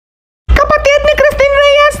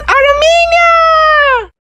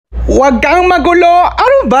Huwag kang magulo.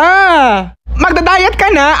 Ano ba? Magdadayat ka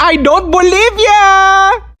na? I don't believe ya!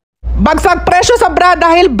 Bagsak presyo sa bra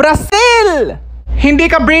dahil Brazil! Hindi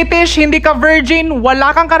ka British, hindi ka Virgin,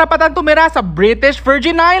 wala kang karapatan tumira sa British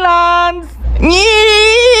Virgin Islands!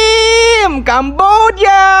 Nyim!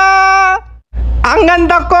 Cambodia! Ang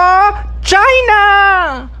ganda ko! China!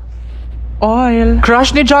 Oil.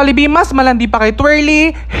 Crush ni Jollibee, mas malandi pa kay Twirly.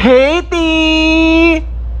 Haiti!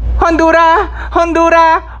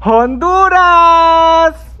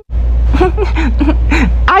 Honduras!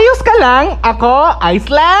 Ayos ka lang, ako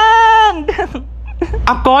Iceland!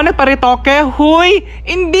 Ako nagparitoke, huy!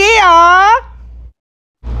 Hindi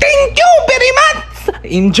Thank you very much!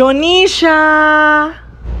 Indonesia!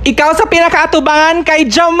 Ikaw sa pinakaatubangan kay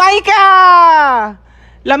Jamaica!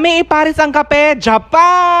 Lami Paris ang kape,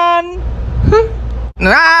 Japan!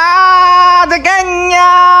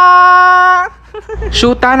 Kanya!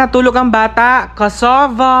 Shoota, natulog ang bata,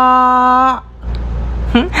 Kosovo!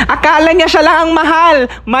 Akala niya siya lang ang mahal,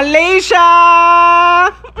 Malaysia!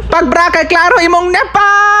 Pagbra kay klaro imong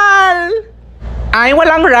Nepal! Ay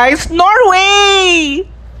walang rice, Norway!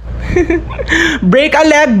 Break a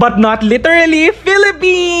leg but not literally,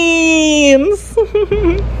 Philippines!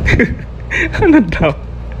 Ano daw?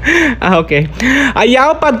 Okay.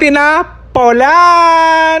 Ayaw pag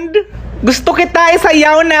Poland! Gusto kita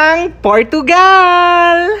isayaw ng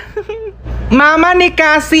Portugal! Mama ni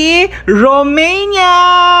Cassie,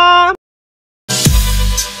 Romania!